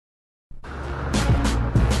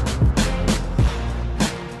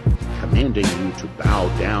commanding you to bow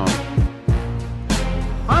down.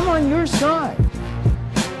 I'm on your side.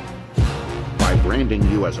 By branding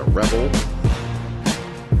you as a rebel.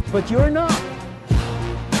 But you're not.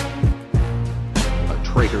 A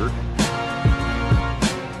traitor.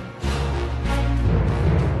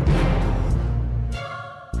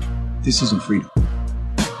 This isn't freedom.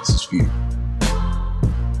 This is fear.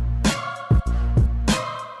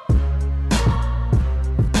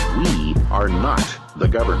 We are not the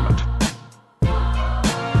government.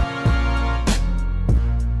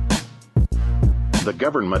 The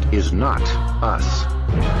government is not us.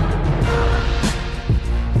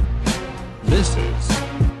 This is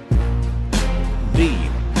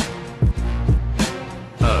Dean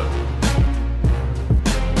O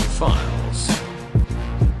Files.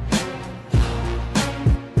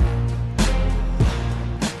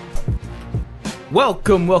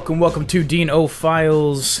 Welcome to Dean O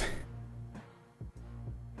Files.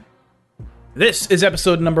 This is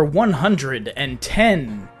episode number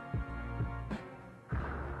 110.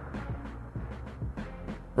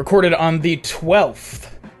 Recorded on the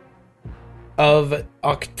 12th of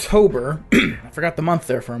October. I forgot the month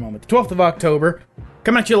there for a moment. The 12th of October.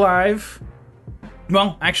 Coming at you live.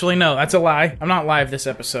 Well, actually, no, that's a lie. I'm not live this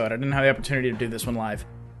episode. I didn't have the opportunity to do this one live.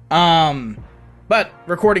 But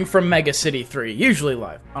recording from Mega City 3, usually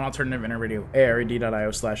live on Alternative Internet Radio,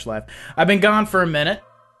 ared.io/live. I've been gone for a minute.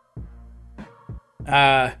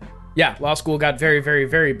 Yeah, law school got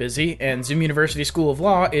very busy, and Zoom University School of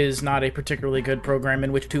Law is not a particularly good program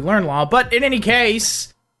in which to learn law, but in any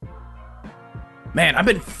case, man, I've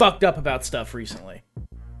been fucked up about stuff recently.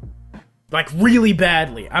 Like, really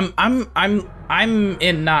badly. I'm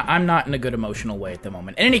not in a good emotional way at the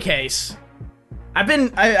moment. In any case, I've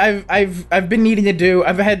been needing to do.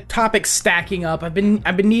 I've had topics stacking up. I've been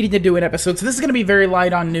needing to do an episode. So this is gonna be very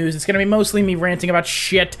light on news. It's gonna be mostly me ranting about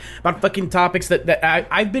shit, about fucking topics that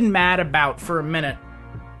I've been mad about for a minute.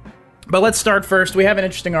 But let's start first. We have an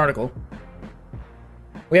interesting article.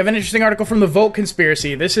 We have an interesting article from the Volt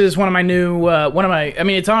Conspiracy. This is one of my new, I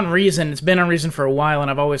mean, it's on Reason. It's been on Reason for a while,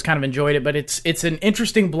 and I've always kind of enjoyed it. But it's an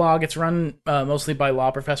interesting blog. It's run mostly by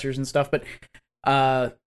law professors and stuff. But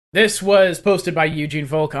this was posted by Eugene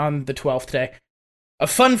Volk on the 12th today. A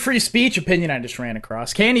fun free speech opinion I just ran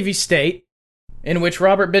across. Caney v. State, in which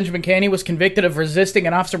Robert Benjamin Caney was convicted of resisting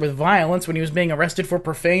an officer with violence when he was being arrested for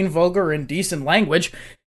profane, vulgar, or indecent language.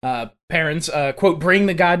 Parents, quote, bring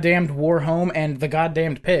the goddamned war home and the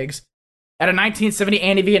goddamned pigs. At a 1970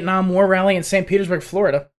 anti-Vietnam War rally in St. Petersburg,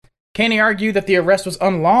 Florida, Caney argued that the arrest was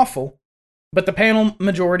unlawful, but the panel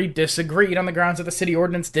majority disagreed on the grounds that the city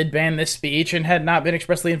ordinance did ban this speech and had not been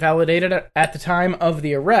expressly invalidated at the time of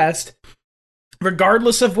the arrest,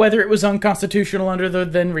 regardless of whether it was unconstitutional under the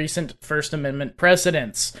then recent First Amendment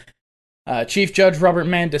precedents. Chief Judge Robert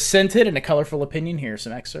Mann dissented in a colorful opinion. Here are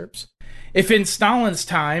some excerpts. If in Stalin's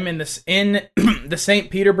time, in the St.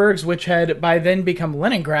 Petersburgs, which had by then become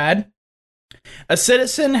Leningrad, a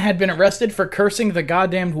citizen had been arrested for cursing the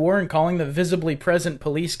goddamned war and calling the visibly present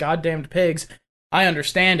police goddamned pigs, I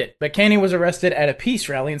understand it. But Caney was arrested at a peace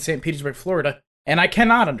rally in St. Petersburg, Florida, and I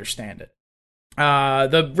cannot understand it.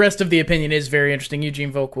 The rest of the opinion is very interesting.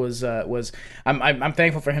 Eugene Volk was I'm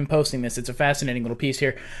thankful for him posting this. It's a fascinating little piece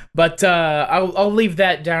here. But I'll leave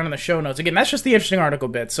that down in the show notes. Again, that's just the interesting article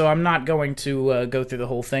bit, so I'm not going to go through the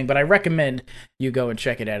whole thing, but I recommend you go and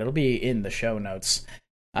check it out. It'll be in the show notes.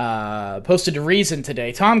 Posted to Reason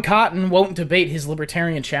today. Tom Cotton won't debate his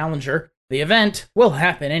libertarian challenger. The event will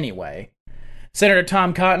happen anyway. Senator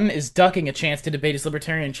Tom Cotton is ducking a chance to debate his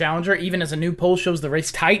libertarian challenger, even as a new poll shows the race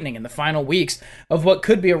tightening in the final weeks of what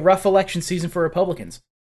could be a rough election season for Republicans.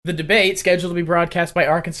 The debate, scheduled to be broadcast by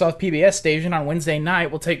Arkansas PBS station on Wednesday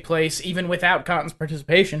night, will take place even without Cotton's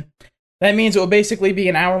participation. That means it will basically be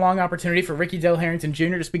an hour-long opportunity for Ricky Del Harrington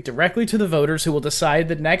Jr. to speak directly to the voters who will decide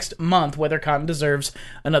the next month whether Cotton deserves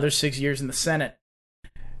another 6 years in the Senate.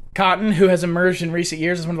 Cotton, who has emerged in recent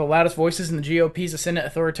years as one of the loudest voices in the GOP's ascendant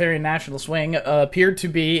authoritarian national swing, appeared to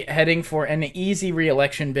be heading for an easy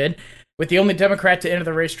re-election bid, with the only Democrat to enter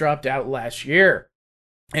the race dropped out last year.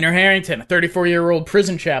 Enter Harrington, a 34-year-old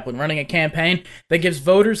prison chaplain running a campaign that gives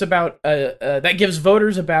voters about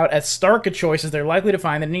as stark a choice as they're likely to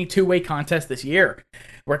find in any two-way contest this year.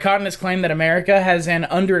 Where Cotton has claimed that America has an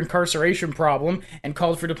under-incarceration problem and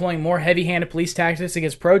called for deploying more heavy-handed police tactics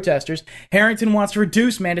against protesters, Harrington wants to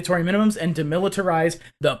reduce mandatory minimums and demilitarize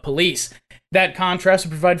the police. That contrast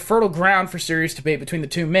would provide fertile ground for serious debate between the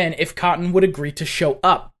two men if Cotton would agree to show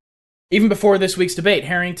up. Even before this week's debate,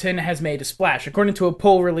 Harrington has made a splash. According to a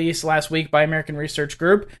poll released last week by American Research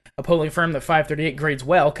Group, a polling firm that 538 grades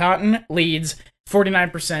well, Cotton leads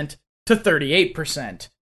 49% to 38%.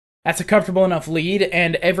 That's a comfortable enough lead,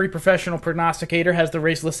 and every professional prognosticator has the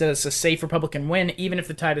race listed as a safe Republican win, even if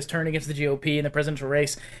the tide is turned against the GOP in the presidential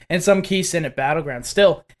race and some key Senate battlegrounds.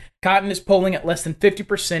 Still, Cotton is polling at less than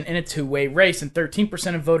 50% in a two-way race, and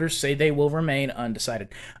 13% of voters say they will remain undecided.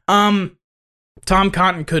 Tom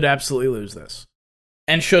Cotton could absolutely lose this,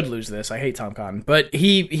 and should lose this. I hate Tom Cotton, but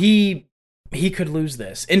he could lose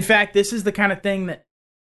this. In fact, this is the kind of thing that,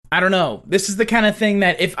 I don't know, this is the kind of thing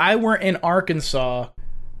that if I were in Arkansas,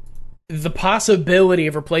 the possibility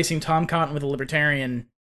of replacing Tom Cotton with a libertarian,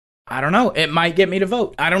 I don't know. It might get me to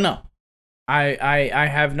vote. I don't know. I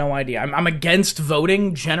have no idea. I'm against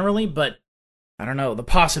voting generally, but I don't know. The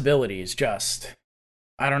possibility is just,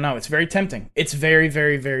 I don't know. It's very tempting. It's very,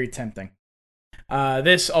 very, very tempting.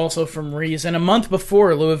 This also from Reason. A month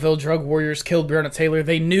before Louisville drug warriors killed Breonna Taylor,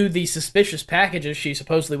 they knew the suspicious packages she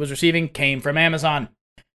supposedly was receiving came from Amazon.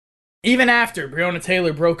 Even after Breonna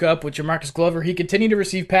Taylor broke up with Jamarcus Glover, he continued to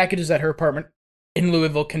receive packages at her apartment in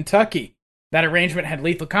Louisville, Kentucky. That arrangement had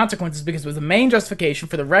lethal consequences because it was the main justification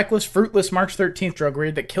for the reckless, fruitless March 13th drug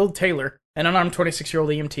raid that killed Taylor, an unarmed 26-year-old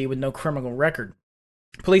EMT with no criminal record.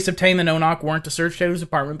 Police obtained the no-knock warrant to search Taylor's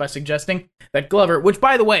apartment by suggesting that Glover, which,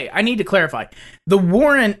 by the way, I need to clarify, the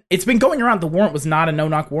warrant, it's been going around the warrant was not a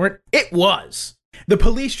no-knock warrant. It was. The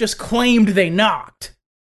police just claimed they knocked.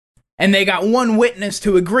 And they got one witness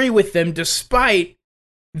to agree with them, despite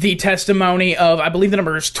the testimony of, I believe the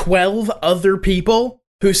number is 12 other people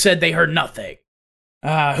who said they heard nothing.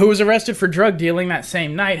 Who was arrested for drug dealing that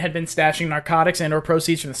same night, had been stashing narcotics and or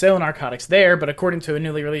proceeds from the sale of narcotics there, but according to a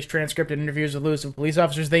newly released transcript and interviews with Louisville police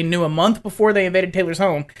officers, they knew a month before they invaded Taylor's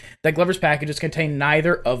home that Glover's packages contained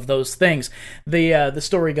neither of those things. The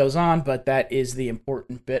story goes on, but that is the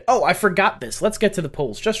important bit. Oh, I forgot this. Let's get to the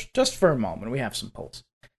polls just for a moment. We have some polls.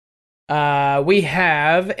 We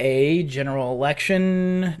have a general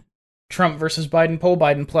election, Trump versus Biden poll,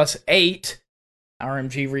 Biden plus 8,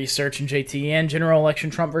 RMG Research and JTN, general election,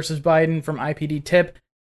 Trump versus Biden from IPD Tip,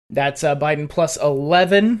 that's Biden plus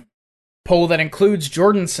 11, poll that includes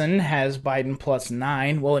Jordanson has Biden plus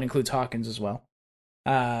 9, well, it includes Hawkins as well,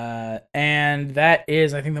 and that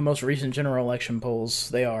is, I think, the most recent general election polls.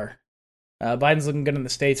 They are. Biden's looking good in the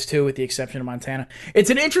states, too, with the exception of Montana. It's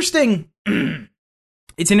an interesting...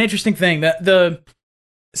 It's an interesting thing that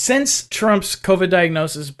since Trump's COVID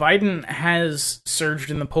diagnosis, Biden has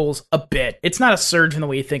surged in the polls a bit. It's not a surge in the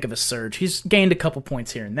way you think of a surge. He's gained a couple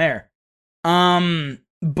points here and there.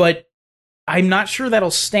 But I'm not sure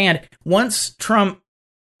that'll stand. Once Trump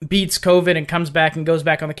beats COVID and comes back and goes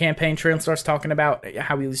back on the campaign trail and starts talking about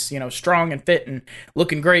how he's, strong and fit and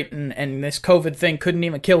looking great and this COVID thing couldn't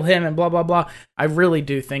even kill him and blah, blah, blah, I really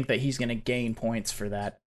do think that he's going to gain points for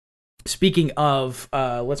that. Speaking of,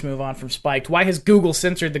 let's move on from Spiked. Why has Google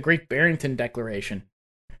censored the Great Barrington Declaration?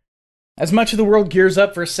 As much of the world gears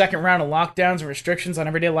up for a second round of lockdowns and restrictions on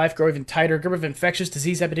everyday life grow even tighter, a group of infectious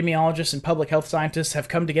disease epidemiologists and public health scientists have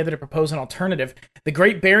come together to propose an alternative. The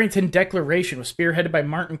Great Barrington Declaration was spearheaded by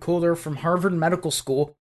Martin Kulder from Harvard Medical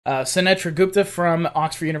School, Sunetra Gupta from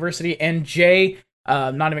Oxford University, and Jay,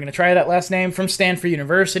 not even going to try that last name, from Stanford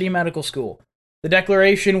University Medical School. The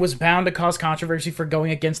declaration was bound to cause controversy for going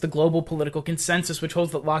against the global political consensus, which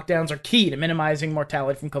holds that lockdowns are key to minimizing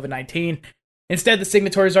mortality from COVID-19. Instead, the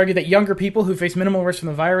signatories argue that younger people who face minimal risk from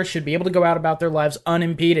the virus should be able to go out about their lives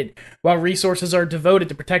unimpeded, while resources are devoted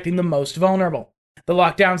to protecting the most vulnerable. The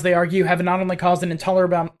lockdowns, they argue, have not only caused an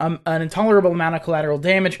intolerable amount of collateral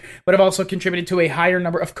damage, but have also contributed to a higher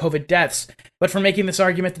number of COVID deaths. But for making this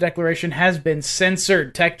argument, the declaration has been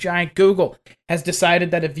censored. Tech giant Google has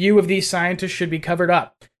decided that a view of these scientists should be covered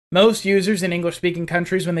up. Most users in English-speaking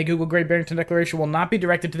countries, when they Google Great Barrington Declaration, will not be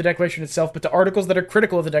directed to the declaration itself, but to articles that are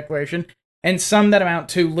critical of the declaration, and some that amount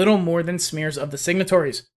to little more than smears of the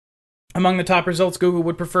signatories. Among the top results Google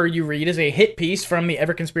would prefer you read is a hit piece from the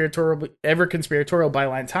ever-conspiratorial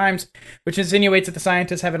Byline Times, which insinuates that the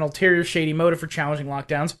scientists have an ulterior shady motive for challenging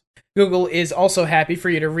lockdowns. Google is also happy for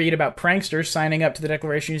you to read about pranksters signing up to the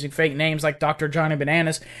declaration using fake names like Dr. Johnny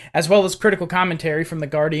Bananas, as well as critical commentary from The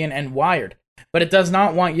Guardian and Wired. But it does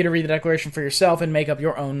not want you to read the declaration for yourself and make up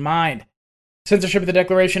your own mind. Censorship of the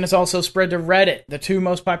declaration has also spread to Reddit. The two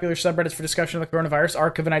most popular subreddits for discussion of the coronavirus,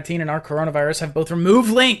 r COVID-19 and r Coronavirus, have both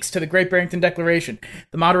removed links to the Great Barrington Declaration.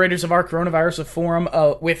 The moderators of r Coronavirus, a forum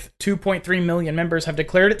with 2.3 million members, have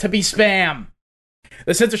declared it to be spam.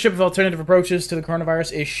 The censorship of alternative approaches to the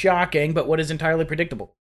coronavirus is shocking, but it is entirely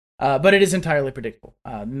predictable. And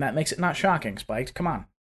that makes it not shocking, Spiked. Come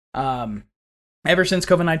on. Ever since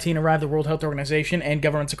COVID-19 arrived, the World Health Organization and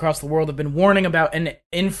governments across the world have been warning about an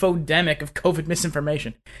infodemic of COVID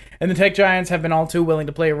misinformation, and the tech giants have been all too willing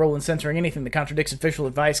to play a role in censoring anything that contradicts official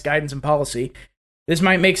advice, guidance, and policy. This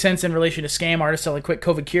might make sense in relation to scam artists selling quick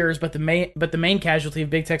COVID cures, but the main casualty of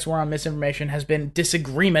big tech's war on misinformation has been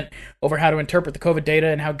disagreement over how to interpret the COVID data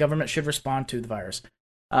and how government should respond to the virus.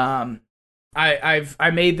 I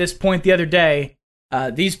made this point the other day.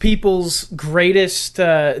 These people's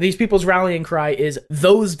rallying cry is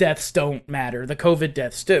those deaths don't matter, the COVID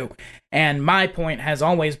deaths do. And my point has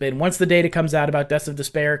always been, once the data comes out about deaths of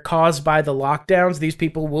despair caused by the lockdowns, these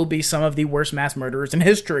people will be some of the worst mass murderers in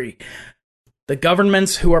history. The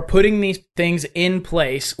governments who are putting these things in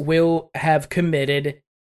place will have committed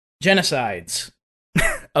genocides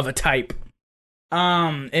of a type.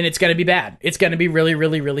 And it's going to be bad. It's going to be really,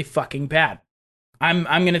 really, really fucking bad. I'm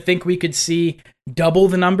going to think we could see double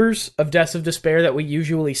the numbers of deaths of despair that we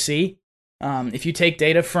usually see. If you take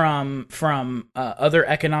data from other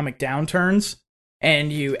economic downturns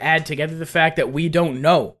and you add together the fact that we don't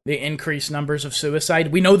know the increased numbers of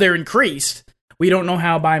suicide, we know they're increased. We don't know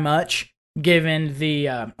how by much. Given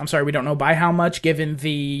the, we don't know by how much, given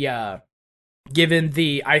the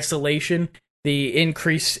isolation, the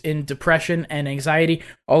increase in depression and anxiety,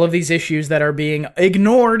 all of these issues that are being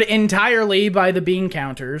ignored entirely by the bean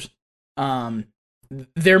counters,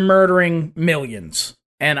 they're murdering millions.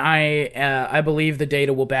 And I believe the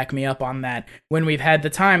data will back me up on that when we've had the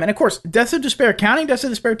time. And of course, deaths of despair, counting deaths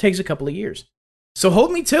of despair takes a couple of years. So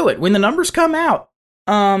hold me to it. When the numbers come out,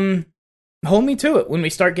 hold me to it when we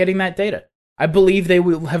start getting that data. I believe they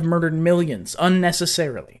will have murdered millions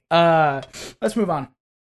unnecessarily. Let's move on.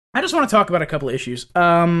 I just want to talk about a couple of issues.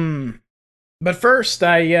 But first,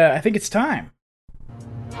 I think it's time.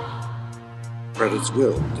 Credits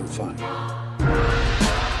will do fine.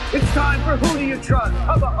 It's time for Who Do You Trust?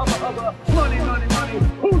 Hubba, hubba, hubba. Money, money, money.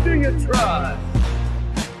 Who do you trust?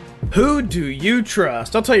 Who do you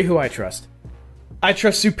trust? I'll tell you who I trust. I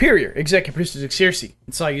trust Superior, executive producers Xerxes,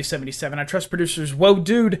 and Saw-You77. I trust producers Whoa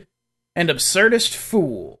Dude and Absurdist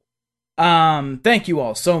Fool. Thank you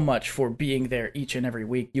all so much for being there each and every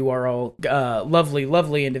week. You are all lovely,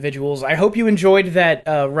 lovely individuals. I hope you enjoyed that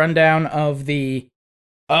rundown of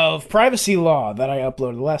privacy law that I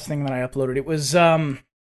uploaded. The last thing that I uploaded. It was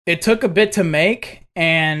it took a bit to make,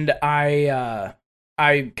 and I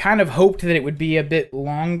kind of hoped that it would be a bit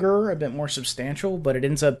longer, a bit more substantial, but it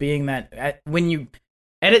ends up being that when you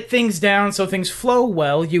edit things down so things flow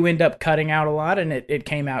well, you end up cutting out a lot, and it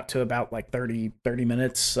came out to about like 30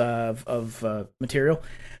 minutes of material.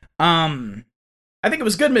 I think it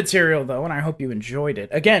was good material, though, and I hope you enjoyed it.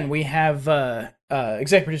 Again, we have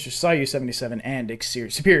executive producers Saw-You77 and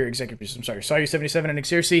Superior executive producers, Saw-You77 and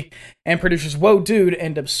Xerxes, and producers Whoa Dude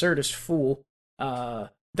and Absurdist Fool.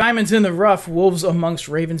 Diamonds in the rough, wolves amongst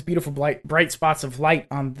ravens, beautiful bright spots of light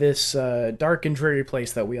on this dark and dreary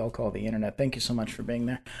place that we all call the internet. Thank you so much for being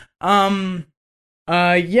there.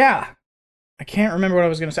 Yeah. I can't remember what I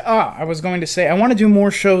was going to say. I was going to say I want to do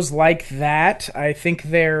more shows like that. I think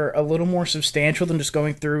they're a little more substantial than just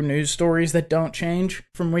going through news stories that don't change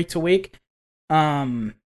from week to week.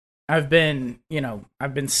 I've been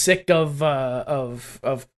sick of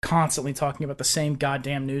constantly talking about the same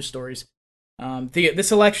goddamn news stories.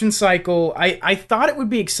 This election cycle, I thought it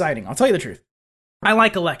would be exciting. I'll tell you the truth. I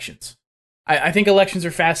like elections. I think elections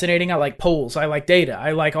are fascinating. I like polls. I like data.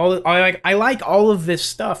 I like all of this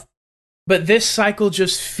stuff. But this cycle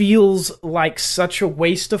just feels like such a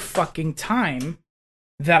waste of fucking time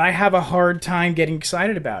that I have a hard time getting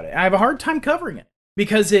excited about it. I have a hard time covering it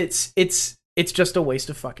because it's just a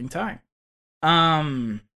waste of fucking time.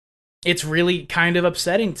 It's really kind of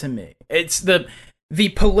upsetting to me. It's the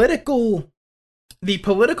political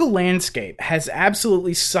landscape has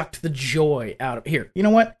absolutely sucked the joy out of here. You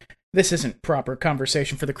know what? This isn't proper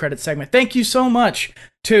conversation for the credit segment. Thank you so much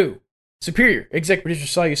to Superior, executive producer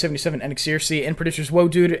Saw-You77 and Xerxes, and producers Whoa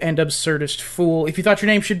Dude and Absurdist Fool. If you thought your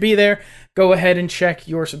name should be there, go ahead and check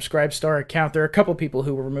your Subscribestar account. There are a couple people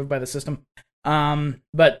who were removed by the system.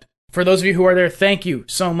 But for those of you who are there, thank you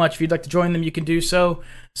so much. If you'd like to join them, you can do so.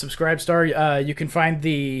 Subscribestar, you can find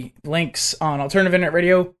the links on Alternative Internet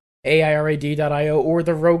Radio, AIRAD.io, or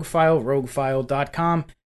the Rogue File, roguefile.com.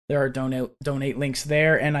 There are donate links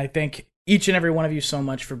there, and I thank each and every one of you so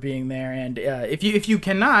much for being there. And if you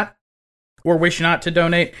cannot or wish not to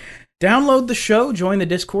donate, download the show, join the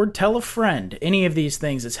Discord, tell a friend. Any of these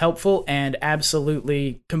things is helpful and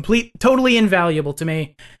absolutely totally invaluable to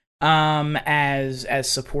me as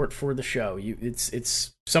support for the show.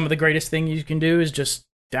 It's some of the greatest thing you can do is just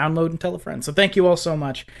download and tell a friend. So thank you all so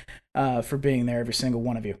much for being there, every single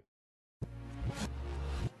one of you.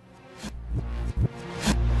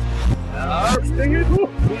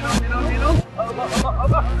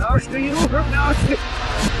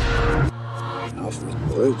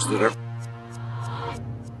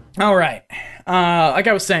 All right. Like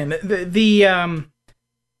I was saying, the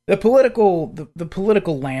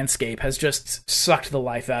political landscape has just sucked the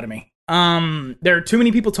life out of me. There are too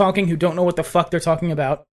many people talking who don't know what the fuck they're talking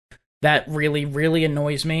about. That really, really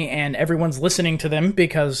annoys me, and everyone's listening to them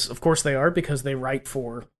because, of course they are, because they write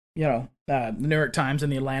for, the New York Times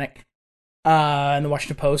and the Atlantic, and the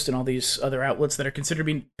Washington Post and all these other outlets that are considered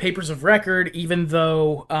to be papers of record, even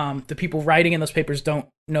though the people writing in those papers don't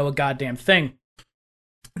know a goddamn thing.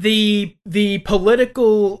 The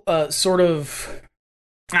political sort of...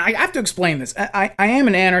 I have to explain this. I am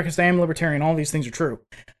an anarchist, I am a libertarian, all these things are true.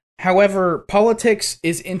 However, politics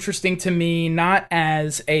is interesting to me not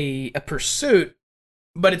as a pursuit,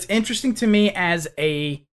 but it's interesting to me as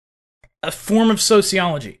a form of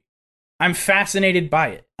sociology. I'm fascinated by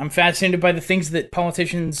it. I'm fascinated by the things that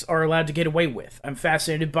politicians are allowed to get away with. I'm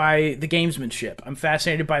fascinated by the gamesmanship. I'm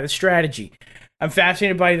fascinated by the strategy. I'm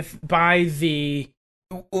fascinated by the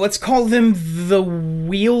let's call them the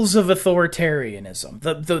wheels of authoritarianism,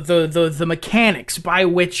 the mechanics by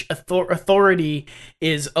which authority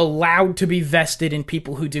is allowed to be vested in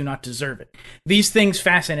people who do not deserve it. These things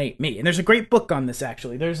fascinate me, and there's a great book on this,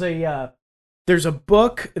 actually. There's a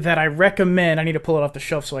book that I recommend. I need to pull it off the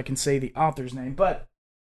shelf so I can say the author's name, but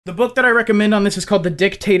the book that I recommend on this is called The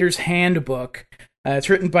Dictator's Handbook. It's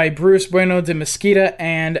written by Bruce Bueno de Mesquita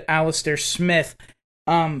and Alastair Smith.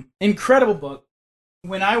 Incredible book.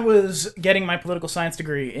 When I was getting my political science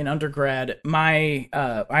degree in undergrad, I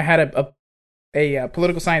had a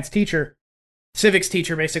political science teacher, civics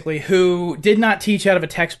teacher basically, who did not teach out of a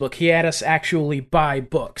textbook. He had us actually buy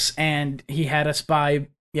books, and he had us buy,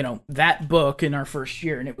 that book in our first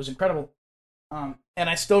year, and it was incredible. And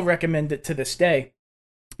I still recommend it to this day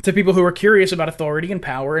to people who are curious about authority and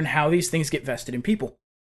power and how these things get vested in people.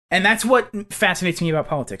 And that's what fascinates me about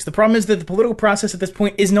politics. The problem is that the political process at this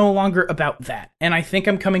point is no longer about that. And I think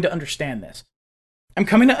I'm coming to understand this. I'm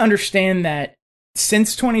coming to understand that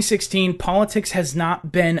since 2016, politics has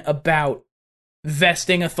not been about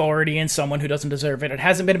vesting authority in someone who doesn't deserve it. It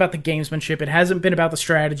hasn't been about the gamesmanship. It hasn't been about the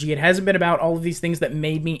strategy. It hasn't been about all of these things that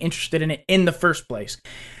made me interested in it in the first place.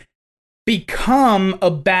 Become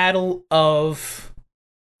a battle of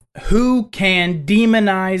who can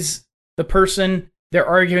demonize the person they're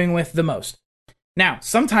arguing with the most. Now,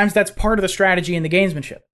 sometimes that's part of the strategy in the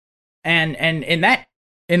gamesmanship. And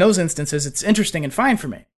in those instances, it's interesting and fine for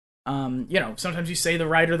me. Sometimes you say the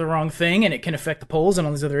right or the wrong thing, and it can affect the polls and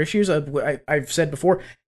all these other issues. I've said before,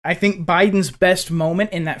 I think Biden's best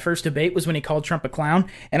moment in that first debate was when he called Trump a clown,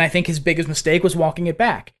 and I think his biggest mistake was walking it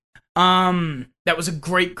back. That was a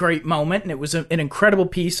great, great moment, and it was an incredible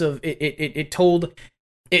piece of it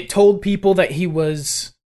told people that he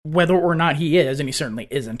was, whether or not he is, and he certainly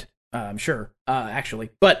isn't, I'm sure, actually,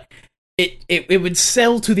 but it would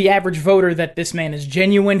sell to the average voter that this man is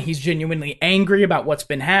genuine, he's genuinely angry about what's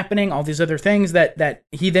been happening, all these other things, that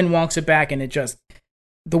he then walks it back, and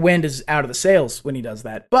the wind is out of the sails when he does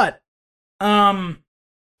that. But,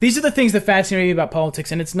 these are the things that fascinate me about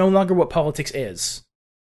politics, and it's no longer what politics is.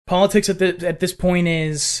 Politics at this point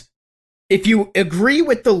is, if you agree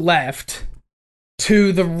with the left,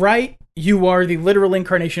 to the right, you are the literal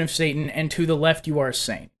incarnation of Satan, and to the left, you are a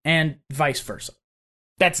saint, and vice versa.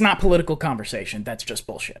 That's not political conversation, that's just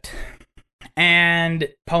bullshit. And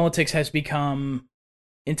politics has become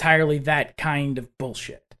entirely that kind of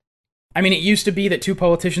bullshit. I mean, it used to be that two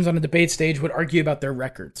politicians on a debate stage would argue about their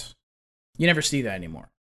records. You never see that anymore.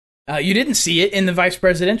 You didn't see it in the vice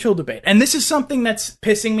presidential debate. And this is something that's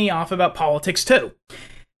pissing me off about politics, too.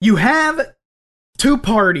 You have two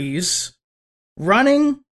parties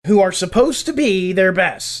running who are supposed to be their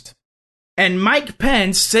best. And Mike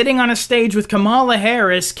Pence, sitting on a stage with Kamala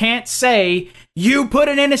Harris, can't say, you put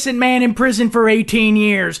an innocent man in prison for 18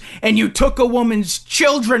 years, and you took a woman's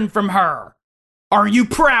children from her. Are you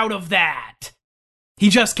proud of that? He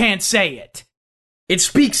just can't say it. It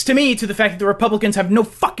speaks to me to the fact that the Republicans have no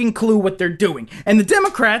fucking clue what they're doing, and the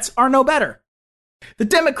Democrats are no better. The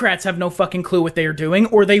Democrats have no fucking clue what they are doing,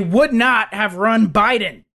 or they would not have run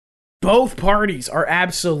Biden. Both parties are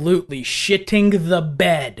absolutely shitting the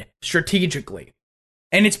bed strategically.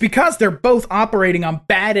 And it's because they're both operating on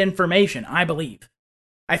bad information, I believe.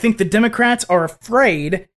 I think the Democrats are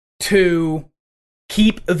afraid to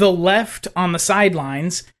keep the left on the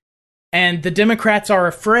sidelines, and the Democrats are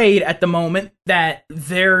afraid at the moment that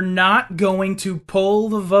they're not going to pull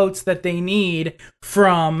the votes that they need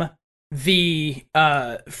from the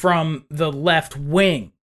left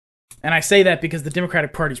wing. And I say that because the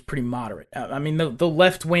Democratic Party is pretty moderate. I mean, the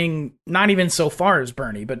left wing, not even so far as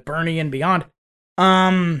Bernie, but Bernie and beyond,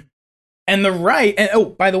 And the right, and oh,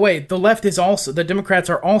 by the way, the Democrats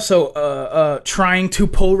are also trying to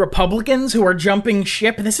pull Republicans who are jumping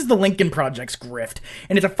ship. This is the Lincoln Project's grift,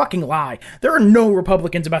 and it's a fucking lie. There are no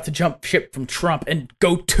Republicans about to jump ship from Trump and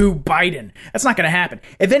go to Biden. That's not going to happen.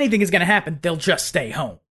 If anything is going to happen, they'll just stay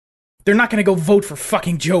home. They're not going to go vote for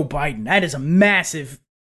fucking Joe Biden. That is a massive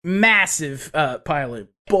pile of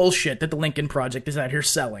bullshit that the Lincoln Project is out here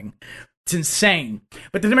selling. It's insane.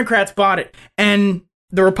 But the Democrats bought it, and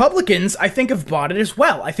the Republicans, I think, have bought it as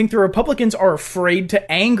well. I think the Republicans are afraid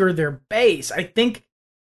to anger their base. I think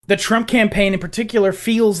the Trump campaign in particular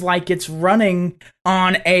feels like it's running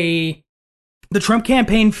on the Trump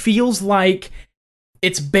campaign feels like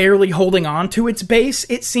it's barely holding on to its base,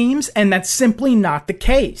 it seems, and that's simply not the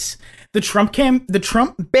case. The Trump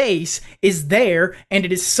base is there, and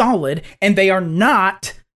it is solid, and they are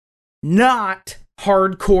not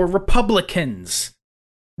hardcore Republicans.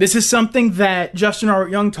 This is something that Justin R.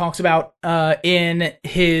 Young talks about in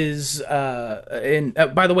his by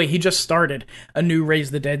the way, he just started a new Raise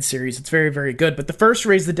the Dead series. It's very, very good. But the first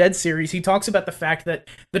Raise the Dead series, he talks about the fact that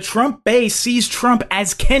the Trump base sees Trump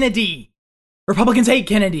as Kennedy. Republicans hate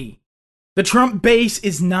Kennedy. The Trump base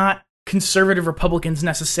is not conservative Republicans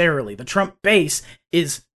necessarily. The Trump base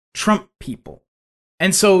is Trump people.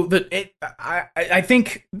 And so I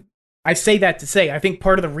think I say that to say, I think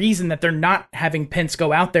part of the reason that they're not having Pence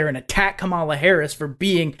go out there and attack Kamala Harris for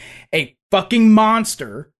being a fucking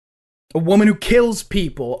monster, a woman who kills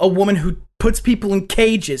people, a woman who puts people in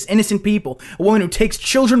cages, innocent people, a woman who takes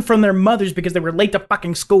children from their mothers because they were late to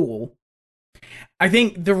fucking school. I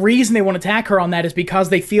think the reason they want to attack her on that is because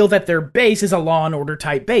they feel that their base is a Law and Order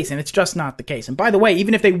type base, and it's just not the case. And by the way,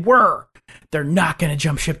 even if they were, they're not going to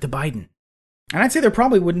jump ship to Biden. And I'd say they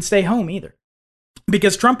probably wouldn't stay home either.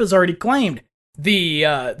 Because Trump has already claimed the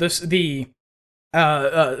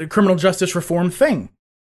criminal justice reform thing.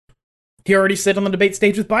 He already said on the debate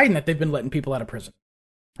stage with Biden that they've been letting people out of prison.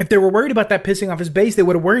 If they were worried about that pissing off his base, they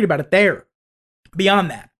would have worried about it there.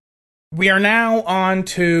 Beyond that, we are now on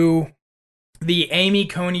to the Amy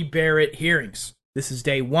Coney Barrett hearings. This is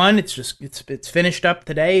day one. It's finished up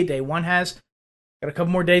today. Day one has got a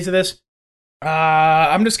couple more days of this.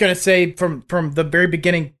 I'm just going to say from the very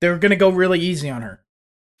beginning, they're going to go really easy on her.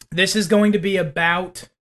 This is going to be about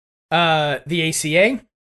the ACA,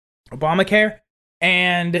 Obamacare,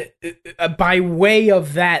 and by way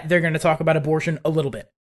of that, they're going to talk about abortion a little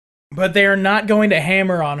bit. But they're not going to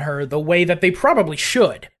hammer on her the way that they probably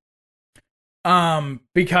should.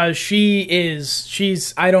 Because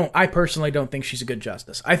I personally don't think she's a good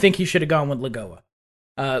justice. I think he should have gone with Lagoa.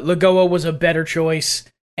 Lagoa was a better choice.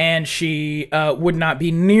 And she would not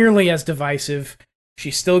be nearly as divisive.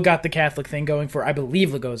 She still got the Catholic thing going for her. I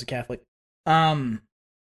believe Lagoa is a Catholic.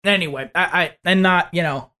 Anyway, I don't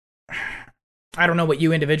know what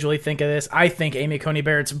you individually think of this. I think Amy Coney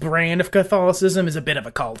Barrett's brand of Catholicism is a bit of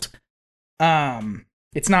a cult.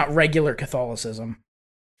 It's not regular Catholicism.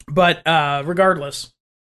 But regardless,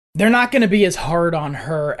 they're not going to be as hard on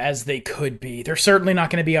her as they could be. They're certainly not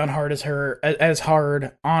going to be as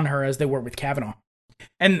hard on her as they were with Kavanaugh.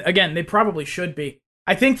 And again, they probably should be.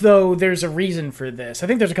 I think, though, there's a reason for this. I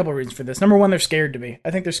think there's a couple of reasons for this. Number one, they're scared to be. I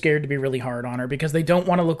think they're scared to be really hard on her because they don't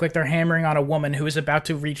want to look like they're hammering on a woman who is about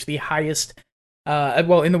to reach the highest,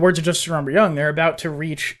 in the words of Justice Robert Young,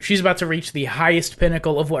 she's about to reach the highest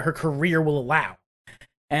pinnacle of what her career will allow.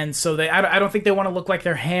 And so I don't think they want to look like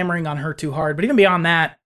they're hammering on her too hard. But even beyond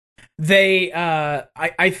that,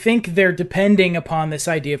 I think they're depending upon this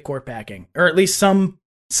idea of court packing, or at least some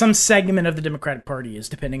segment of the Democratic Party is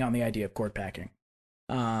depending on the idea of court packing.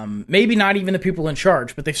 Maybe not even the people in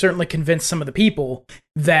charge, but they've certainly convinced some of the people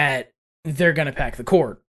that they're going to pack the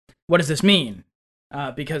court. What does this mean?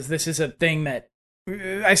 Because this is a thing that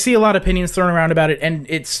I see a lot of opinions thrown around about it, and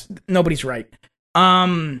nobody's right.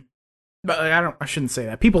 But I shouldn't say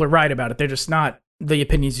that. People are right about it. They're just not the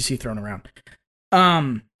opinions you see thrown around.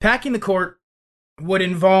 Packing the court would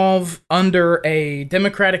involve, under a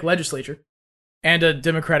Democratic legislature and a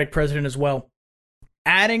Democratic president as well,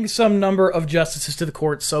 adding some number of justices to the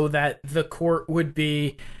court so that the court would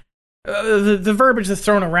be... the verbiage that's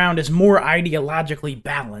thrown around is more ideologically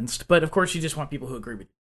balanced, but of course you just want people who agree with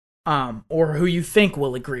you. Or who you think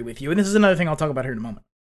will agree with you. And this is another thing I'll talk about here in a moment.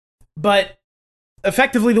 But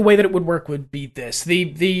effectively, the way that it would work would be this.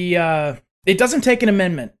 It doesn't take an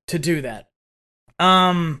amendment to do that.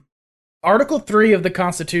 Article 3 of the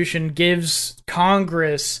Constitution gives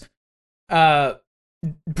Congress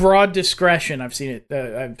broad discretion. I've seen it.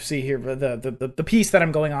 I see here the piece that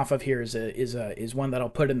I'm going off of here is one that I'll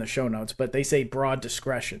put in the show notes. But they say broad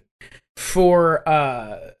discretion for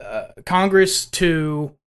Congress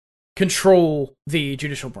to control the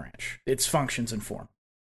judicial branch, its functions and form.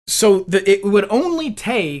 So it would only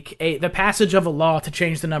take the passage of a law to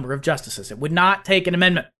change the number of justices. It would not take an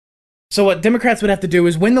amendment. So what Democrats would have to do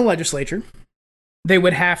is win the legislature. They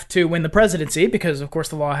would have to win the presidency, because, of course,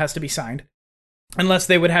 the law has to be signed. Unless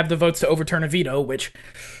they would have the votes to overturn a veto, which,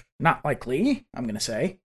 not likely, I'm going to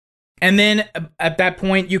say. And then, at that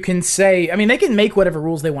point, you can say, I mean, they can make whatever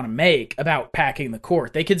rules they want to make about packing the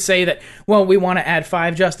court. They could say that, well, we want to add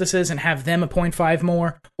 5 justices and have them appoint 5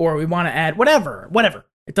 more, or we want to add whatever.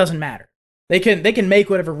 It doesn't matter. They can make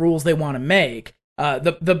whatever rules they want to make.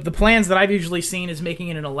 The plans that I've usually seen is making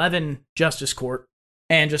it an 11-justice court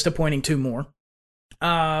and just appointing 2 more.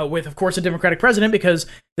 With, of course, a Democratic president, because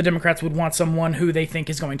the Democrats would want someone who they think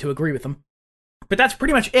is going to agree with them. But that's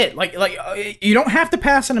pretty much it. Like you don't have to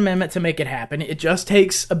pass an amendment to make it happen. It just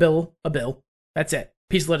takes a bill. That's it.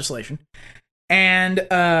 Piece of legislation. And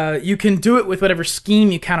you can do it with whatever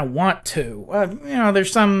scheme you kind of want to.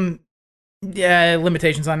 There's some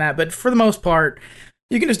limitations on that, but for the most part,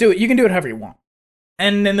 you can just do it. You can do it however you want.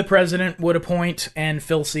 And then the president would appoint and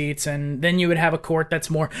fill seats, and then you would have a court that's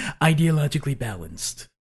more ideologically balanced.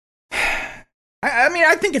 I mean,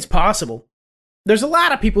 I think it's possible. There's a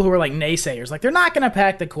lot of people who are like naysayers, like they're not going to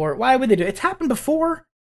pack the court. Why would they do it? It's happened before.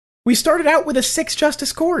 We started out with a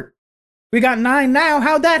 6-justice court. We got 9 now.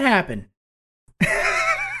 How'd that happen?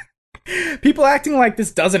 People acting like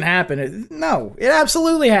this doesn't happen. No, it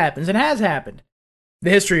absolutely happens. It has happened. The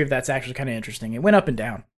history of that's actually kind of interesting. It went up and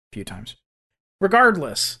down a few times.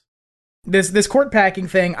 Regardless, this court packing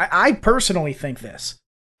thing, I personally think this.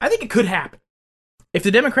 I think it could happen. If the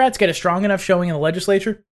Democrats get a strong enough showing in the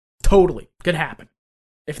legislature, totally could happen.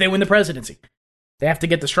 If they win the presidency, they have to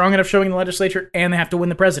get the strong enough showing in the legislature, and they have to win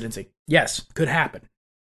the presidency. Yes, could happen.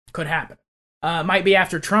 Could happen. Might be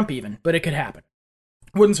after Trump even, but it could happen.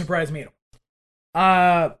 Wouldn't surprise me at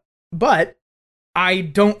all. But I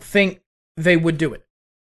don't think they would do it.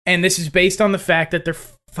 And this is based on the fact that they're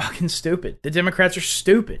fucking stupid. The Democrats are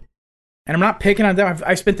stupid. And I'm not picking on them.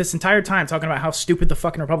 I spent this entire time talking about how stupid the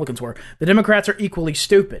fucking Republicans were. The Democrats are equally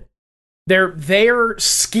stupid. Their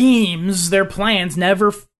schemes, their plans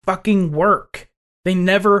never fucking work. They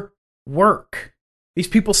never work. These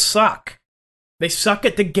people suck. They suck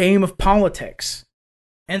at the game of politics.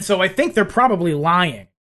 And so I think they're probably lying.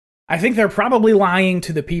 I think they're probably lying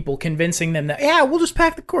to the people, convincing them that, yeah, we'll just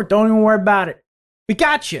pack the court. Don't even worry about it. We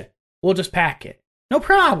got you. We'll just pack it. No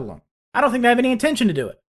problem. I don't think they have any intention to do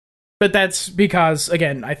it. But that's because,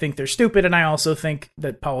 again, I think they're stupid, and I also think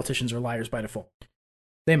that politicians are liars by default.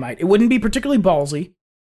 They might. It wouldn't be particularly ballsy.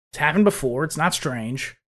 It's happened before. It's not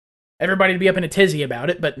strange. Everybody would be up in a tizzy about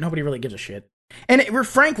it, but nobody really gives a shit. And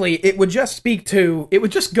frankly, it would just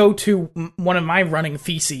go to one of my running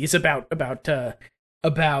theses about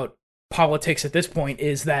politics at this point,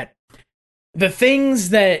 is that the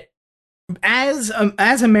things that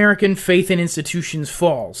as American faith in institutions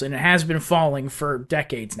falls, and it has been falling for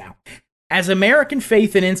decades now, as American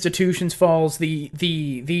faith in institutions falls, the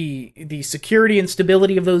security and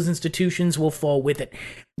stability of those institutions will fall with it.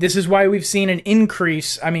 This is why we've seen an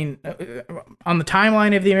increase. I mean, on the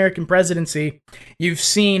timeline of the American presidency, you've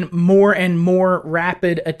seen more and more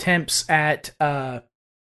rapid attempts at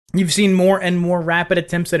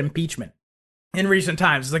impeachment in recent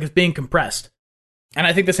times. It's like it's being compressed. And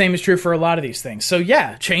I think the same is true for a lot of these things. So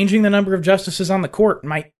yeah, changing the number of justices on the court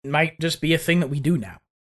might just be a thing that we do now.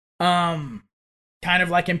 Kind of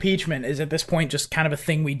like impeachment is at this point just kind of a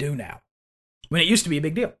thing we do now, when it used to be a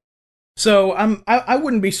big deal. So I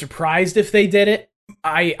wouldn't be surprised if they did it.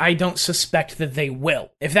 I don't suspect that they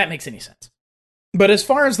will, if that makes any sense. But as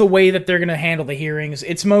far as the way that they're going to handle the hearings,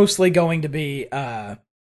 it's mostly going to be ACA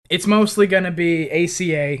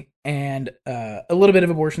and a little bit of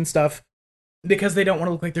abortion stuff, because they don't want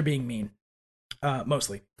to look like they're being mean.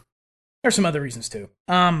 Mostly. There's some other reasons too.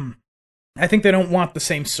 I think they don't want the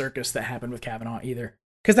same circus that happened with Kavanaugh either,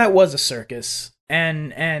 because that was a circus,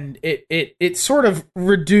 and it sort of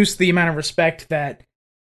reduced the amount of respect that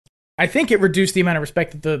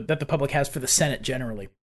that the public has for the Senate generally,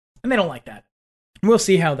 and they don't like that. We'll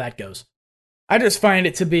see how that goes. I just find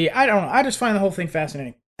it to be, I don't know, I just find the whole thing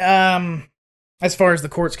fascinating. As far as the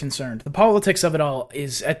court's concerned, the politics of it all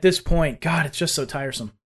is, at this point, God, it's just so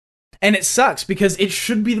tiresome. And it sucks, because it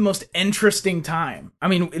should be the most interesting time. I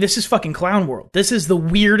mean, this is fucking Clown World. This is the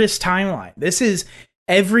weirdest timeline. This is,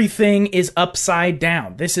 everything is upside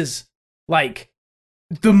down. This is, like,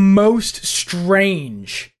 the most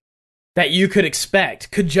strange that you could expect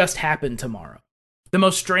could just happen tomorrow. The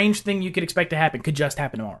most strange thing you could expect to happen could just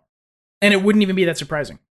happen tomorrow. And it wouldn't even be that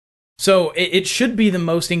surprising. So it should be the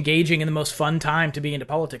most engaging and the most fun time to be into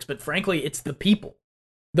politics, but frankly, it's the people.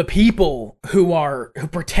 the people who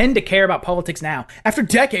pretend to care about politics now, after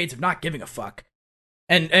decades of not giving a fuck,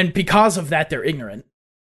 and because of that, they're ignorant.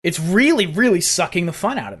 It's really, really sucking the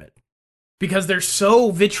fun out of it. Because they're so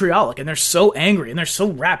vitriolic, and they're so angry, and they're so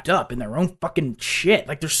wrapped up in their own fucking shit.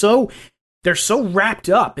 Like, they're so wrapped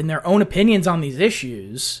up in their own opinions on these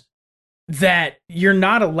issues that you're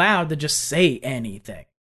not allowed to just say anything.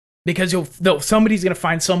 Because somebody's going to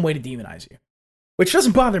find some way to demonize you. Which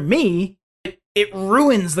doesn't bother me. It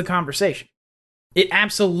ruins the conversation. It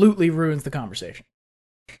absolutely ruins the conversation.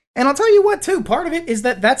 And I'll tell you what, too. Part of it is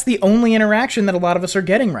that's the only interaction that a lot of us are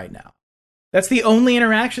getting right now. That's the only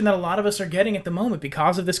interaction that a lot of us are getting at the moment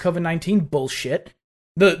because of this COVID-19 bullshit.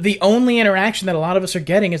 The only interaction that a lot of us are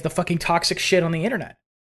getting is the fucking toxic shit on the internet.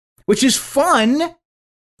 Which is fun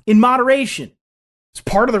in moderation. It's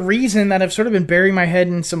part of the reason that I've sort of been burying my head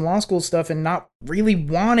in some law school stuff and not really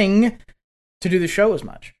wanting to do the show as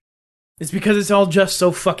much. It's because it's all just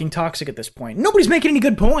so fucking toxic at this point. Nobody's making any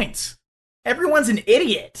good points. Everyone's an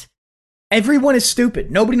idiot. Everyone is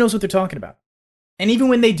stupid. Nobody knows what they're talking about. And even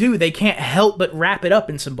when they do, they can't help but wrap it up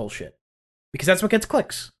in some bullshit. Because that's what gets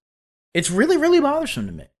clicks. It's really, really bothersome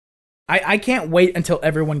to me. I can't wait until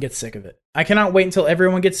everyone gets sick of it. I cannot wait until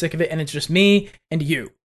everyone gets sick of it and it's just me and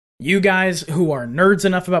you. You guys who are nerds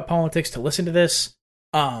enough about politics to listen to this,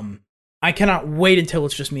 I cannot wait until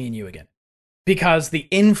it's just me and you again. Because the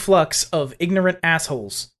influx of ignorant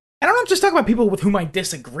assholes, and I'm not just talking about people with whom I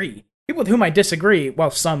disagree. People with whom I disagree,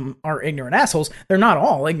 while some are ignorant assholes, they're not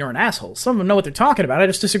all ignorant assholes. Some of them know what they're talking about, I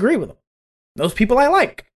just disagree with them. Those people I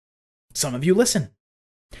like. Some of you listen.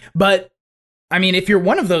 But, I mean, if you're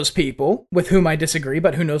one of those people with whom I disagree,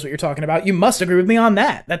 but who knows what you're talking about, you must agree with me on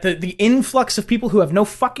that. That the influx of people who have no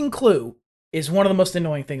fucking clue is one of the most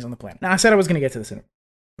annoying things on the planet. Now, I said I was going to get to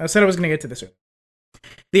this.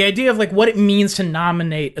 The idea of, like, what it means to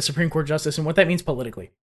nominate a Supreme Court justice and what that means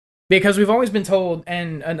politically. Because we've always been told,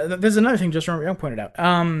 and there's another thing just Young pointed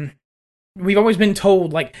out, we've always been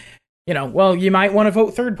told, like, you know, well, you might want to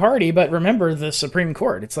vote third party, but remember the Supreme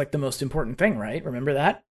Court. It's, like, the most important thing, right? Remember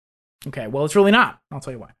that? Okay, well, it's really not. I'll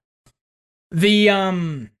tell you why.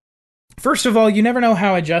 First of all, you never know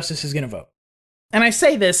how a justice is going to vote. And I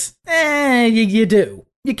say this, you do.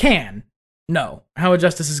 You can know how a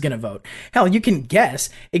justice is going to vote. Hell, you can guess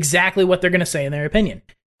exactly what they're going to say in their opinion.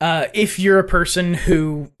 If you're a person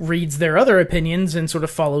who reads their other opinions and sort of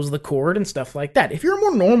follows the court and stuff like that. If you're a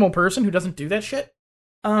more normal person who doesn't do that shit,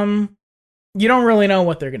 you don't really know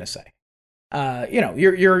what they're going to say. You know,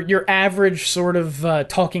 your average sort of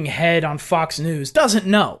talking head on Fox News doesn't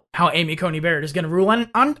know how Amy Coney Barrett is going to rule on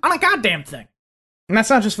a goddamn thing. And that's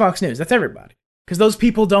not just Fox News, that's everybody. Because those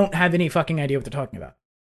people don't have any fucking idea what they're talking about.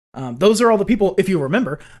 Those are all the people, if you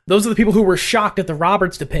remember, those are the people who were shocked at the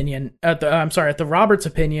Roberts opinion, at the Roberts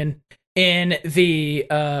opinion in the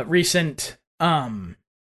recent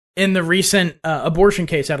abortion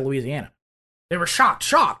case out of Louisiana. They were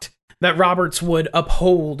shocked that Roberts would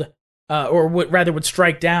uphold, would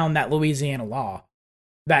strike down that Louisiana law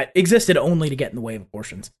that existed only to get in the way of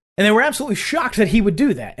abortions. And they were absolutely shocked that he would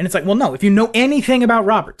do that. And it's like, well, no, if you know anything about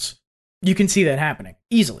Roberts, you can see that happening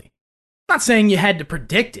easily. Not saying you had to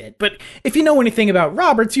predict it, but if you know anything about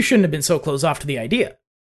Roberts, you shouldn't have been so closed off to the idea.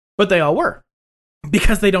 But they all were.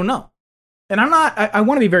 Because they don't know. And I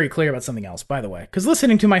want to be very clear about something else, by the way. Because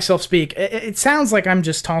listening to myself speak, it sounds like I'm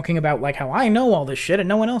just talking about like how I know all this shit and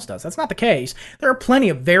no one else does. That's not the case. There are plenty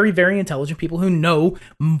of very, very intelligent people who know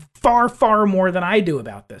far, far more than I do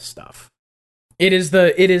about this stuff. It is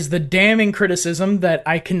the damning criticism that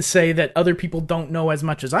I can say that other people don't know as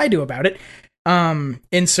much as I do about it.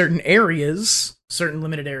 In certain areas, certain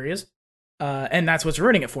limited areas, and that's what's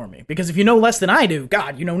ruining it for me. Because if you know less than I do,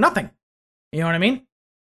 God, you know nothing. You know what I mean?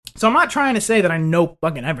 So I'm not trying to say that I know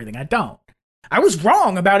fucking everything. I don't. I was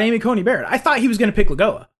wrong about Amy Coney Barrett. I thought he was going to pick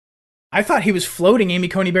Lagoa. I thought he was floating Amy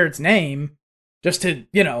Coney Barrett's name just to,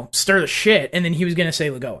 you know, stir the shit, and then he was going to say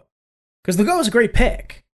Lagoa. Because Lagoa's a great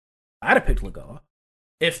pick. I'd have picked Lagoa.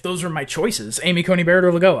 If those were my choices, Amy Coney Barrett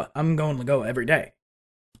or Lagoa, I'm going Lagoa every day.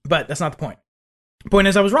 But that's not the point. The point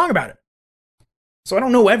is I was wrong about it. So I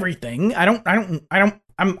don't know everything.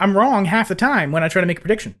 I'm wrong half the time when I try to make a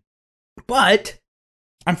prediction. But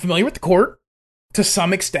I'm familiar with the court to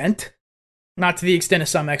some extent. Not to the extent of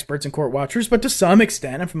some experts and court watchers, but to some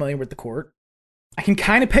extent I'm familiar with the court. I can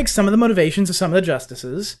kind of pick some of the motivations of some of the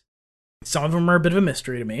justices. Some of them are a bit of a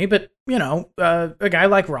mystery to me, but, you know, a guy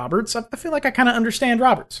like Roberts, I feel like I kind of understand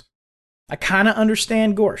Roberts. I kind of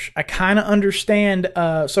understand Gorsh. I kind of understand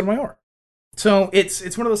Sotomayor. So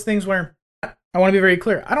it's one of those things where I want to be very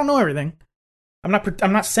clear. I don't know everything. I'm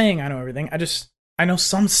not saying I know everything. I know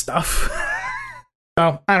some stuff.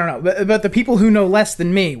 Oh, I don't know. But the people who know less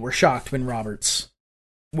than me were shocked when Roberts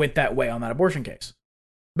went that way on that abortion case.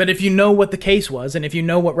 But if you know what the case was, and if you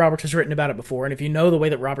know what Roberts has written about it before, and if you know the way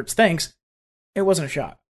that Roberts thinks, it wasn't a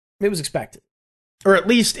shock. It was expected. Or at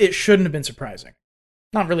least it shouldn't have been surprising.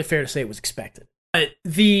 Not really fair to say it was expected. But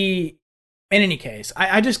in any case,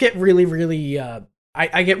 I just get really, really,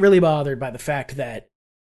 I get really bothered by the fact that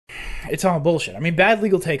it's all bullshit. I mean, Bad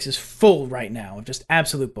Legal Takes is full right now of just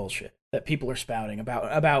absolute bullshit that people are spouting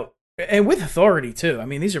about, and with authority too. I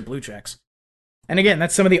mean, these are blue checks. And again,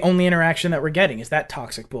 that's some of the only interaction that we're getting is that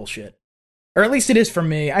toxic bullshit. Or at least it is for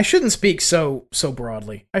me. I shouldn't speak so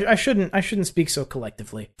broadly. I shouldn't speak so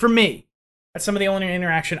collectively. For me, that's some of the only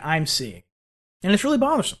interaction I'm seeing. And it's really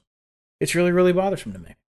bothersome. It's really, really bothersome to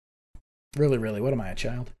me. Really, really. What am I, a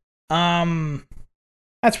child?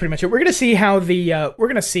 That's pretty much it. We're gonna see how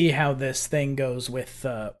this thing goes with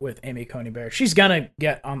Amy Coney Barrett. She's gonna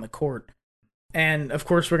get on the court, and of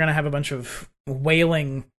course, we're gonna have a bunch of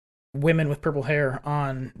wailing women with purple hair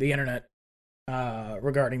on the internet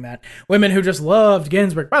regarding that. Women who just loved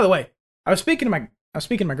Ginsburg. By the way, I was speaking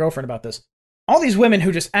to my girlfriend about this. All these women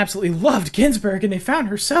who just absolutely loved Ginsburg and they found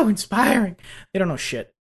her so inspiring. They don't know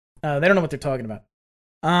shit. They don't know what they're talking about.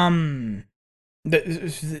 I'll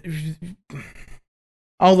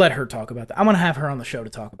let her talk about that. I want to have her on the show to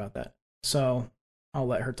talk about that. So I'll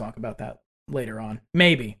let her talk about that later on.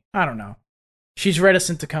 Maybe. I don't know. She's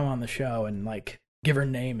reticent to come on the show and like give her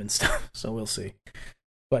name and stuff. So we'll see.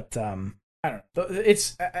 But I don't know.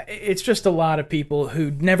 It's just a lot of people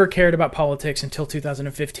who never cared about politics until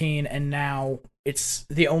 2015, and now it's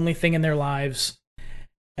the only thing in their lives.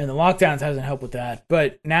 And the lockdowns hasn't helped with that.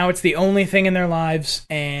 But now it's the only thing in their lives,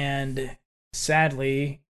 and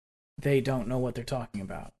sadly, they don't know what they're talking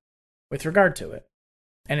about with regard to it.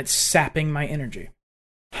 And it's sapping my energy.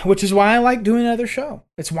 Which is why I like doing another show.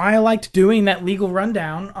 It's why I liked doing that legal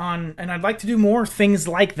rundown on, and I'd like to do more things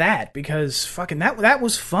like that, because fucking that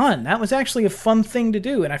was fun. That was actually a fun thing to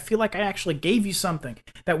do, and I feel like I actually gave you something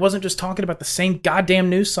that wasn't just talking about the same goddamn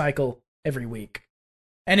news cycle every week.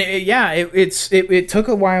 And it took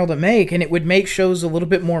a while to make, and it would make shows a little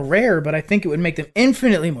bit more rare, but I think it would make them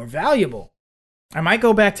infinitely more valuable. I might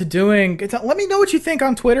go back to doing, let me know what you think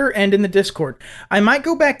on Twitter and in the Discord. I might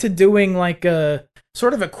go back to doing like a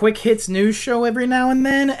sort of a quick hits news show every now and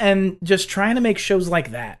then, and just trying to make shows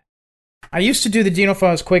like that. I used to do the Dino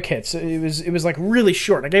Files quick hits. It was like really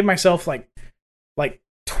short. I gave myself like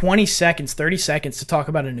 20 seconds, 30 seconds to talk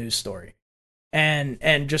about a news story,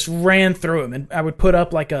 and just ran through them. And I would put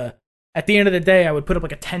up at the end of the day, I would put up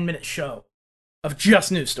like a 10-minute show of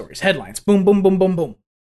just news stories, headlines, boom, boom, boom, boom, boom.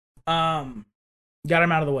 Got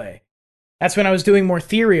him out of the way. That's when I was doing more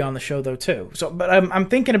theory on the show, though, too. So, but I'm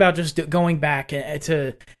thinking about just going back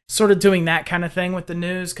to sort of doing that kind of thing with the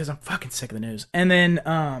news, because I'm fucking sick of the news. And then,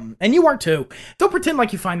 and you are too. Don't pretend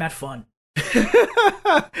like you find that fun.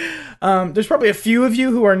 There's probably a few of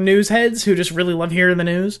you who are news heads who just really love hearing the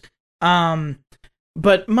news.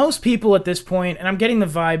 But most people at this point, and I'm getting the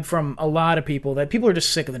vibe from a lot of people, that people are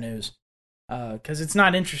just sick of the news. Because it's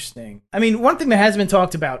not interesting. I mean, one thing that has been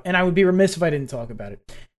talked about, and I would be remiss if I didn't talk about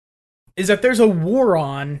it, is that there's a war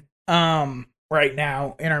on right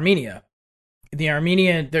now in Armenia. The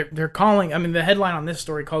Armenia, they're calling, I mean, the headline on this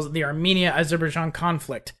story calls it the Armenia-Azerbaijan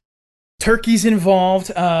conflict. Turkey's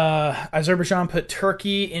involved. Azerbaijan put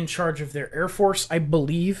Turkey in charge of their air force, I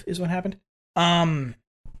believe, is what happened. I'll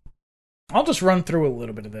just run through a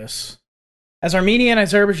little bit of this. As Armenia and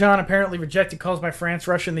Azerbaijan apparently rejected calls by France,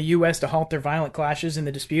 Russia, and the U.S. to halt their violent clashes in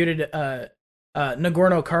the disputed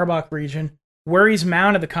Nagorno-Karabakh region, worries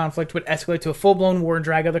mounted the conflict would escalate to a full-blown war and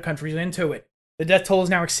drag other countries into it. The death toll has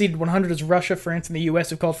now exceeded 100 as Russia, France, and the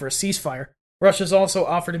U.S. have called for a ceasefire. Russia's also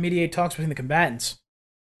offered to mediate talks between the combatants.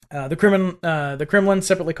 The Kremlin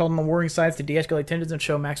separately called on the warring sides to de-escalate tensions and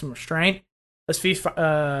show maximum restraint.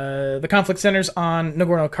 The conflict centers on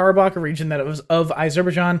Nagorno-Karabakh, a region that was of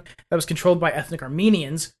Azerbaijan that was controlled by ethnic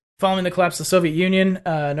Armenians. Following the collapse of the Soviet Union,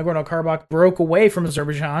 Nagorno-Karabakh broke away from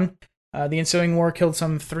Azerbaijan. The ensuing war killed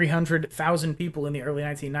some 300,000 people in the early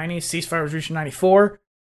 1990s. Ceasefire was reached in 1994,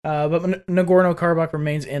 but Nagorno-Karabakh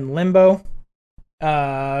remains in limbo.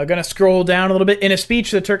 Gonna scroll down a little bit. In a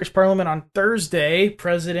speech to the Turkish parliament on Thursday,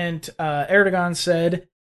 President Erdogan said,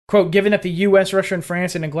 quote, given that the U.S., Russia, and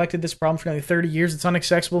France have neglected this problem for nearly 30 years, it's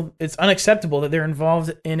unacceptable that they're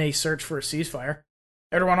involved in a search for a ceasefire.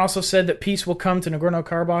 Erdogan also said that peace will come to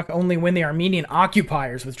Nagorno-Karabakh only when the Armenian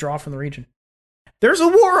occupiers withdraw from the region. There's a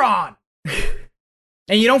war on!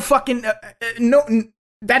 And you don't fucking... no,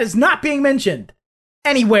 that is not being mentioned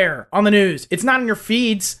anywhere on the news. It's not in your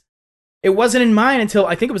feeds. It wasn't in mine until,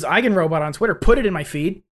 I think it was Eigenrobot on Twitter, put it in my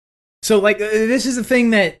feed. So, like, this is a thing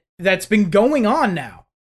that's been going on now.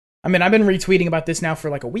 I mean, I've been retweeting about this now for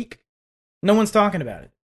like a week. No one's talking about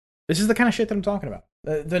it. This is the kind of shit that I'm talking about.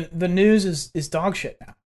 The news is dog shit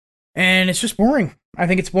now. And it's just boring. I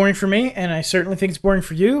think it's boring for me, and I certainly think it's boring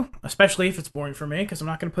for you, especially if it's boring for me, because I'm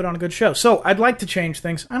not going to put on a good show. So, I'd like to change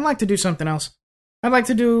things. I'd like to do something else. I'd like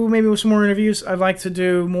to do maybe some more interviews. I'd like to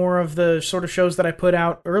do more of the sort of shows that I put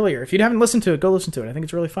out earlier. If you haven't listened to it, go listen to it. I think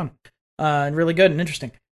it's really fun. And really good and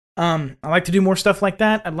interesting. I like to do more stuff like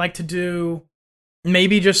that. I'd like to do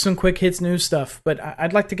maybe just some quick hits news stuff, but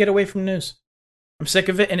I'd like to get away from news. I'm sick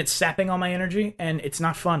of it, and it's sapping all my energy, and it's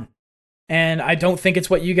not fun. And I don't think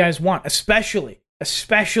it's what you guys want, especially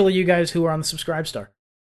you guys who are on the Subscribe Star.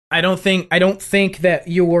 I don't think that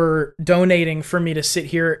you're donating for me to sit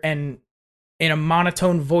here and in a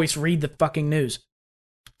monotone voice read the fucking news.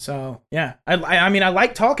 So yeah, I mean I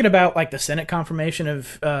like talking about like the Senate confirmation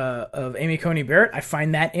of Amy Coney Barrett. I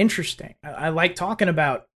find that interesting. I like talking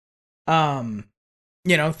about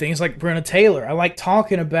things like Breonna Taylor. I like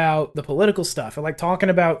talking about the political stuff. I like talking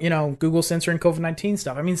about, Google censoring COVID-19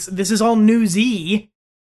 stuff. I mean, this is all newsy,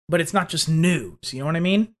 but it's not just news. You know what I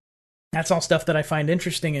mean? That's all stuff that I find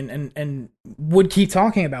interesting and would keep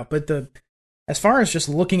talking about. But as far as just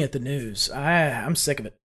looking at the news, I'm sick of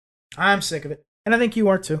it. I'm sick of it. And I think you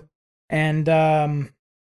are too. And I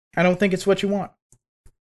don't think it's what you want.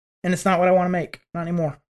 And it's not what I want to make. Not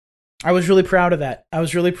anymore. I was really proud of that. I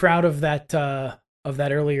was really proud of that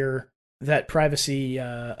that privacy,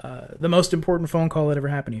 the most important phone call that ever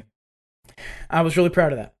happened to you. I was really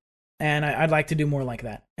proud of that. And I'd like to do more like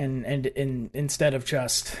that. And instead of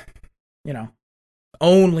just,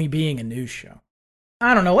 only being a news show.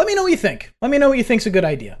 I don't know. Let me know what you think. Let me know what you think's a good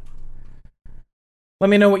idea. Let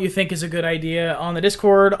me know what you think is a good idea on the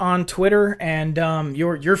Discord, on Twitter, and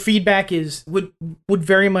your feedback would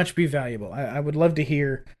very much be valuable. I would love to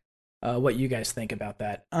hear what you guys think about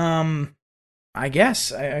that. I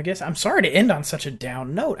guess I'm sorry to end on such a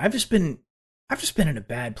down note. I've just been in a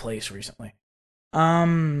bad place recently.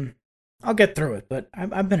 I'll get through it, but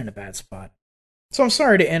I've been in a bad spot. So I'm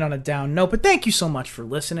sorry to end on a down note, but thank you so much for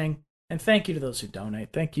listening, and thank you to those who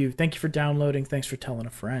donate. Thank you for downloading. Thanks for telling a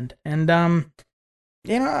friend, and I'll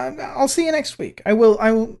see you next week.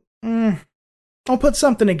 I'll put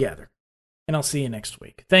something together, and I'll see you next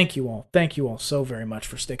week. Thank you all so very much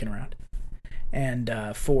for sticking around, and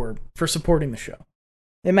for supporting the show.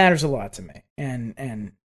 It matters a lot to me,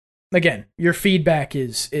 and again, your feedback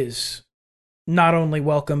is not only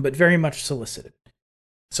welcome but very much solicited.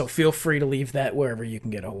 So feel free to leave that wherever you can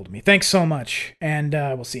get a hold of me. Thanks so much, and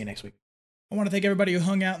we'll see you next week. I want to thank everybody who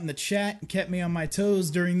hung out in the chat and kept me on my toes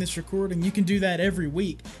during this recording. You can do that every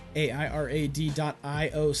week,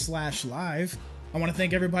 airad.io/live. I want to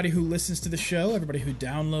thank everybody who listens to the show, everybody who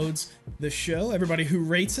downloads the show, everybody who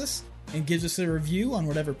rates us and gives us a review on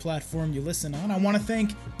whatever platform you listen on. I want to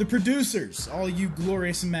thank the producers, all you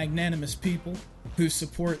glorious and magnanimous people who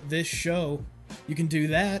support this show. You can do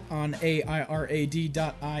that on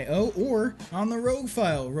airad.io or on the Rogue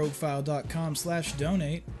File,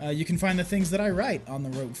 roguefile.com/donate. You can find the things that I write on the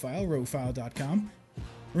Rogue File, roguefile.com.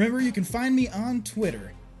 Remember, you can find me on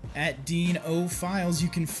Twitter at Dean O. Files. You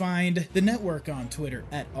can find the network on Twitter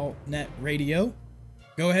at AltNet Radio.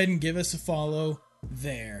 Go ahead and give us a follow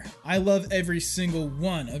there. I love every single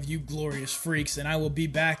one of you glorious freaks, and I will be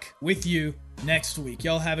back with you next week.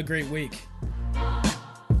 Y'all have a great week.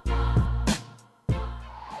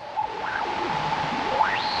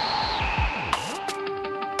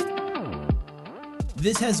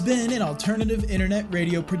 This has been an alternative internet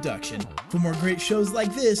radio production. For more great shows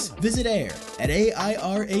like this, visit AIR at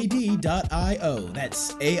airad.io.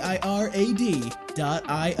 That's airad.io.